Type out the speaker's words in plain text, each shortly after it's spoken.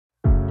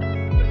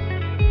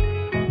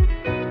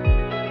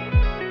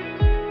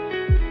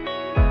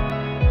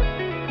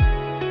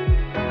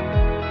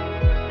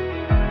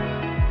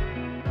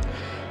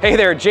Hey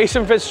there,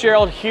 Jason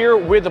Fitzgerald here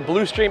with the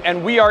Blustream,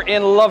 and we are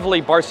in lovely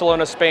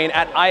Barcelona, Spain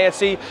at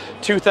ISE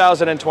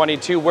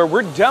 2022, where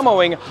we're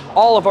demoing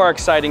all of our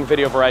exciting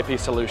video over IP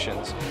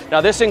solutions.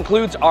 Now this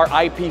includes our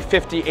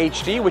IP50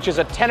 HD, which is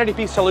a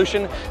 1080p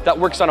solution that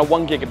works on a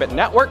 1 gigabit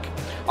network.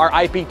 Our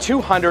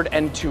IP200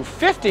 and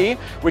 250,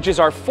 which is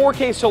our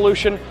 4K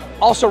solution,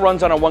 also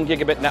runs on a 1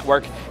 gigabit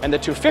network, and the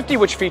 250,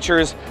 which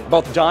features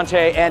both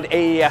Dante and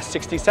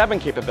AES67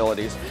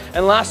 capabilities.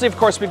 And lastly, of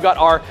course, we've got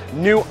our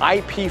new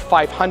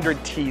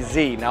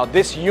IP500TZ. Now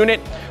this unit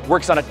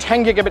works on a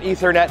 10 gigabit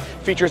Ethernet,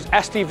 features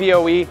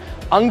SDVoE,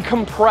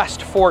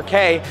 uncompressed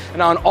 4K,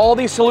 and on all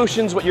these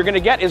solutions what you're going to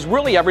get is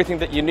really everything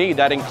that you need.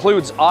 That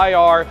includes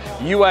IR,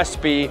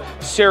 USB,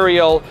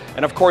 serial,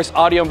 and of course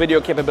audio and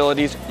video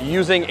capabilities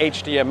using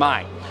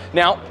HDMI.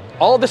 Now,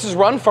 all of this is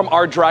run from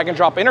our drag and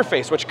drop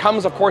interface, which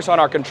comes, of course, on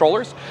our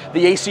controllers,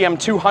 the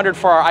ACM200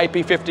 for our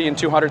IP50 and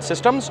 200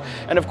 systems,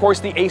 and of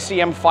course the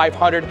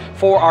ACM500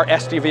 for our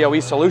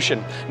SDVoE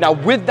solution. Now,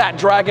 with that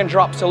drag and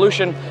drop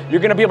solution, you're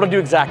going to be able to do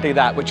exactly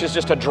that, which is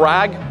just a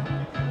drag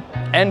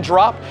and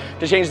drop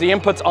to change the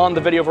inputs on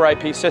the video over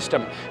IP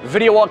system.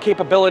 Video wall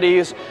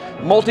capabilities,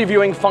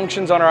 multi-viewing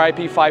functions on our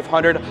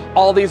IP500,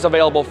 all these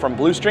available from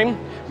Blustream.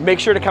 Make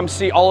sure to come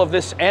see all of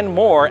this and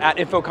more at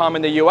InfoComm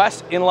in the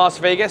US, in Las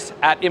Vegas,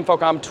 at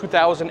InfoComm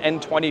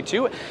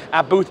 2022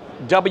 at booth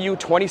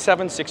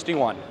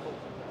W2761.